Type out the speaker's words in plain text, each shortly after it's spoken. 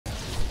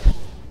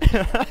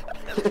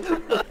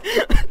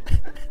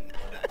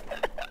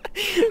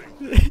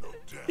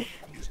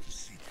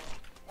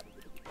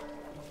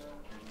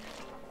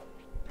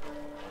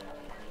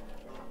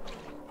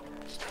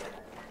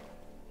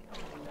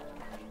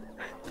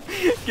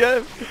Get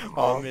him!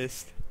 Oh, I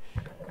missed.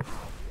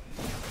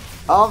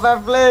 Oh,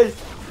 man, please!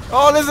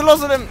 Oh, there's a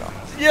lot of them!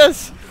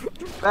 Yes!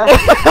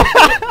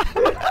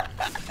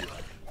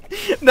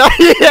 No,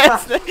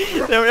 yes!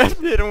 Then we have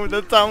to hit him with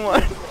the dumb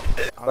one.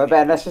 Wait,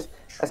 Ben, let's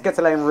get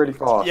to lane really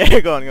fast. Yeah,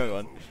 go on, go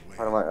on.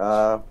 How do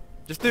I,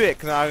 Just do it,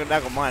 because I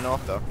got mine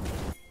after.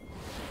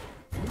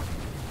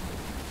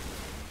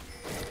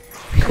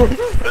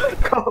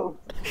 Go!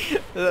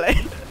 Yeah.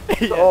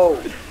 Go!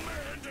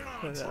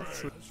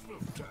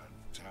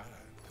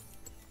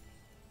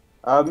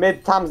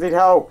 Mid Tams need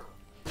help.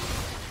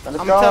 Let's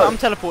go. I'm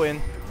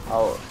teleporting.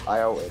 Oh, I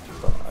ulted,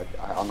 but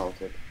I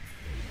unulted.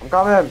 I'm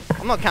coming.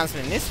 I'm not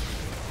cancelling this.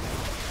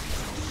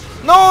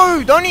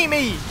 No! Don't eat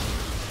me!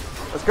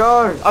 Let's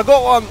go. I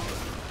got one.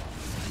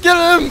 Get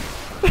him!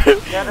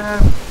 Get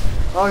him.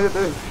 Oh, you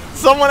do.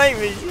 Someone ate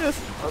me. Yes.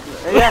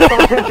 Okay. Yeah.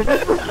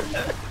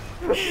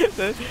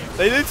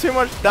 they do too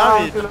much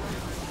damage.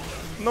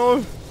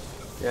 No.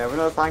 Yeah, we're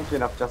not tanky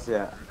enough just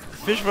yet.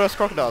 Fish vs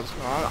crocodiles.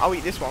 I'll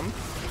eat this one.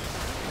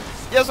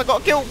 Yes, I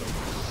got a kill.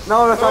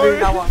 No, that's not even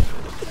that one.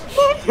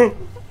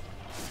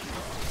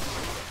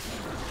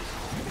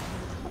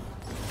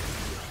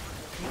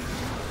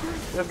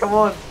 Yes, come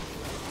on.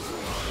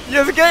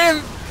 Yes, get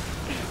him.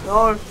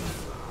 No.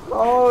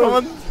 No. Come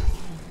on.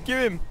 Give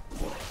him.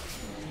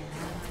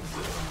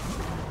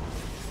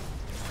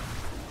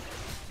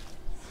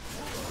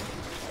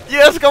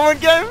 Yes, come on,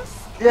 get him.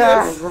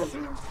 Yeah. Yes.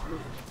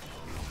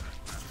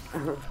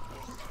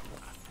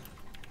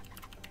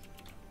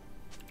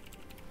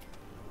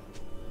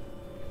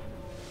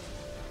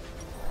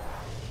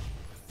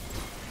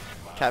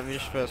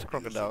 Catfish vs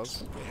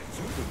crocodiles.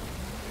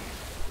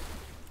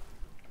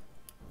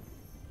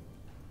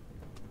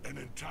 An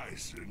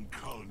enticing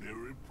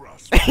culinary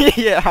prospect.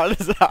 Yeah, how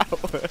does that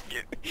work?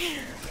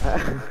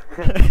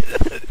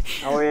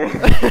 Oh yeah.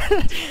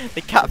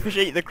 The catfish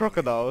eat the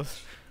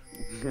crocodiles.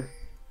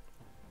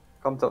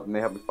 Come top to me,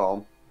 help me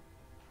farm.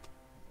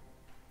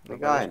 The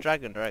Okay, guy. it's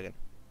dragon.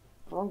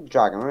 I'm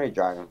dragon, I'm really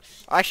dragon.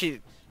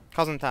 Actually,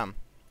 cousin Tam.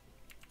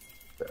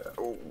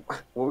 What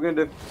are we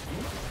gonna do?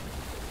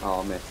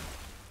 Oh, I missed.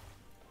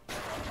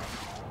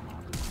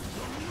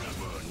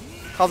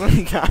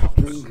 Cousin Tam.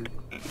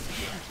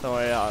 Don't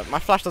worry, my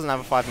flash doesn't have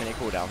a 5-minute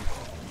cooldown.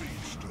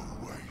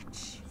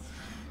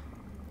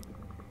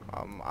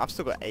 I've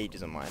still got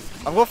ages on mine.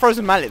 I've got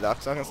frozen mallet though,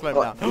 so I can slow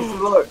him down.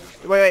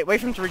 Wait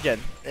for him to regen.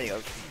 There you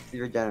go. He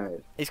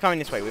regenerated. He's coming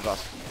this way with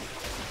us.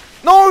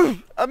 No!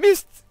 I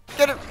missed!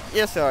 Get him!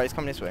 Yes, alright, he's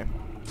coming this way.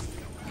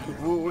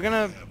 We're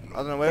gonna... I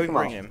don't know where we can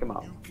bring him.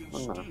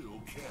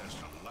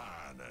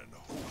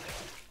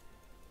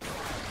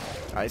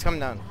 Alright, he's coming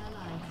down.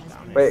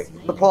 Wait,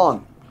 the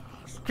pawn.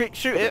 Quick,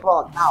 shoot The it!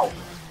 pawn. Ow.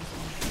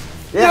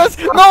 Yes!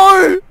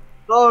 No!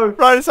 No!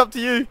 Ryan, it's up to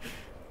you.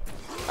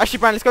 Actually,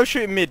 Brian, let's go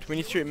shoot him mid. We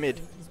need to shoot him mid.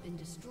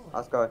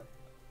 Let's go.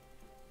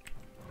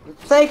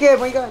 Take it,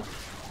 where you going?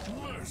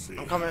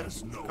 I'm coming.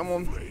 Come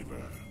on.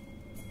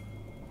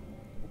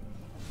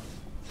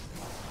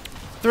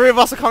 3 of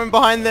us are coming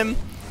behind them.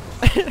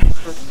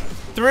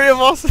 3 of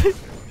us.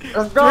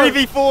 Let's go.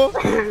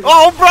 3v4.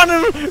 Oh,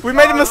 Brandon! We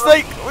made a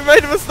mistake. We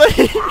made a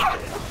mistake.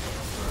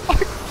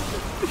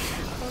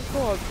 Oh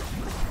god.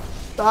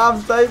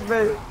 Sam, save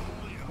me.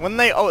 When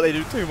they ult, they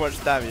do too much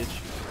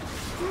damage.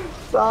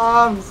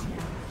 Sam.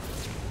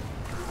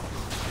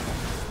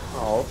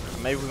 Oh.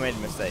 Maybe we made a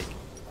mistake.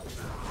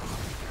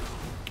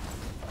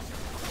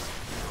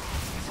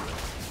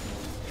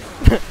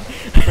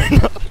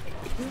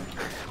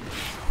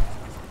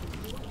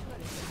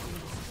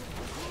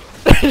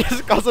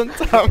 Just cousin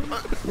Tam.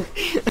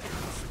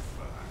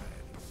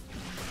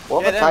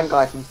 What other tank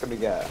items can we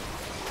get?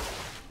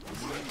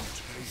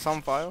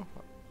 Sunfire?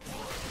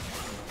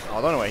 Oh,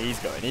 I don't know where he's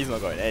going. He's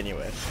not going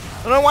anywhere.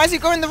 I don't know, why is he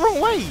going the wrong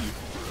way?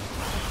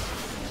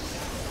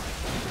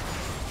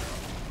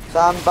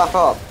 Sam, back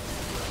up.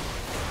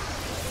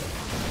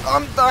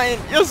 I'm dying.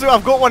 Yes,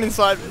 I've got one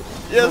inside me.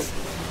 Yes.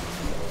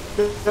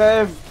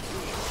 Sam.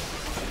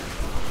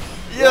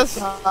 Yes.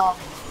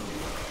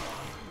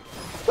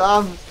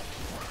 Sam.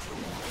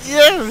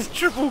 Yes.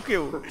 Triple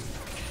kill.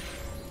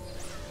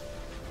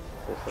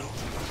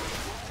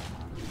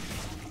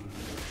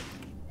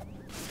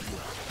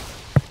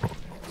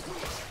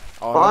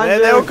 Oh,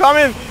 they're all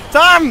coming.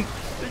 Tam.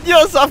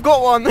 Yes, I've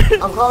got one. I'm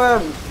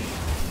coming.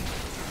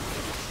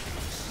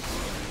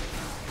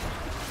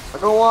 I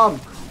got one.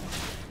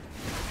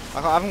 I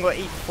haven't got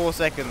 4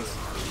 seconds.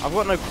 I've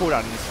got no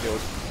cooldown in this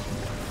field.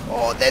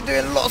 Oh, they're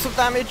doing lots of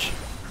damage.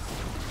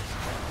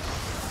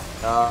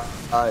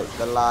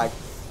 The lag.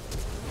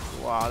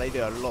 Wow, they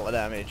do a lot of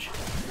damage.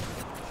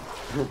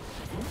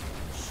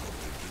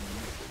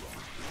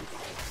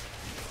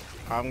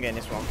 I'm getting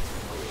this one.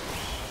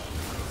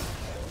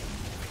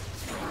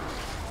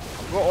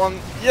 I've got one.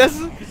 Yes.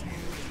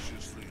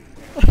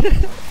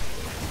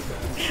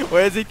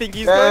 Where does he think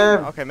he's Scam.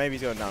 going? Okay, maybe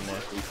he's going down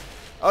there.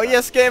 Oh yeah,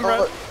 scam,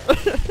 bro.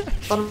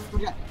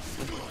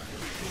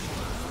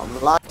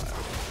 I'm like.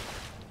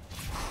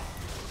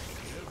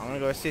 I'm gonna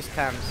go assist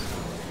Tams.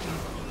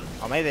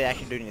 Oh, maybe they're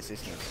actually doing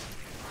assistance.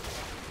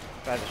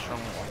 That's a strong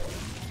one.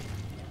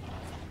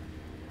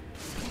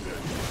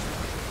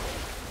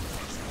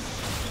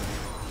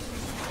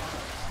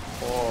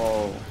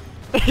 Oh.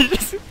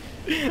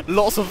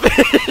 Lots of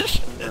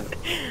fish.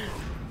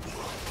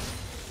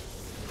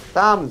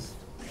 Tams.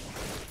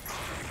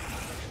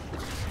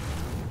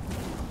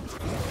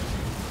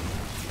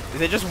 Is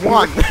there just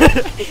one?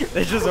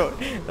 There's just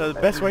the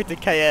best way to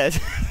KS.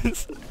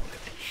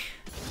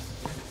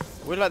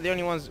 We're like the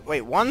only ones.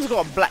 Wait, one's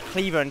got a Black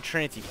Cleaver and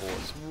Trinity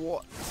Force.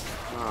 What?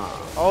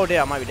 Oh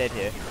dear, I might be dead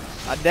here.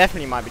 I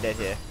definitely might be dead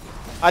here.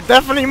 I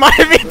definitely might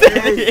be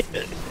dead here.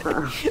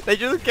 They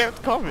just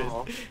kept coming.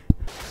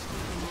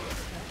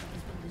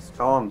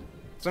 Come on.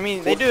 So I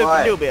mean, they do a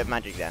little bit of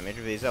magic damage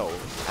with his ult,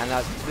 and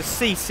the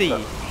CC.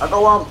 I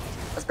got one.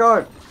 Let's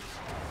go.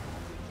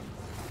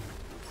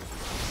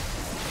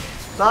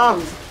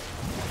 Tams.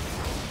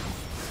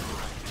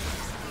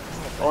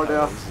 Oh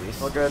dear.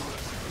 Not good.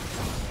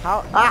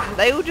 How?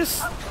 They all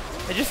just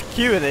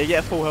queue and they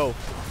get full health.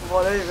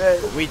 What is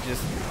it? We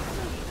just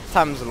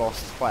Tams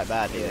lost quite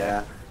badly.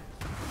 Yeah.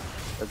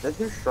 But they're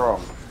too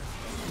strong.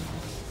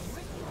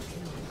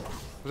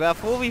 Was that a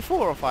 4v4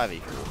 or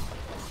 5v4?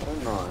 I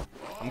don't know.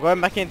 I'm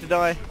going back in to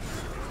die.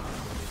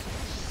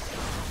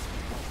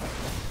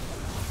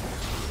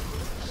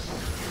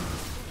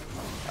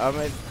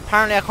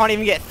 Apparently I can't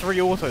even get 3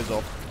 autos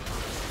off.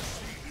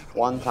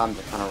 One time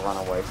to kind of run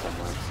away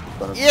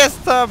somewhere. Yes,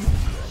 Tom!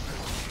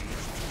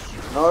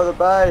 No, the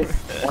base!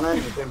 One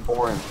end has been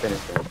boring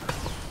finishing.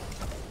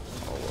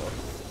 Oh well.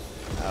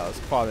 That was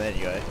fun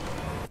anyway.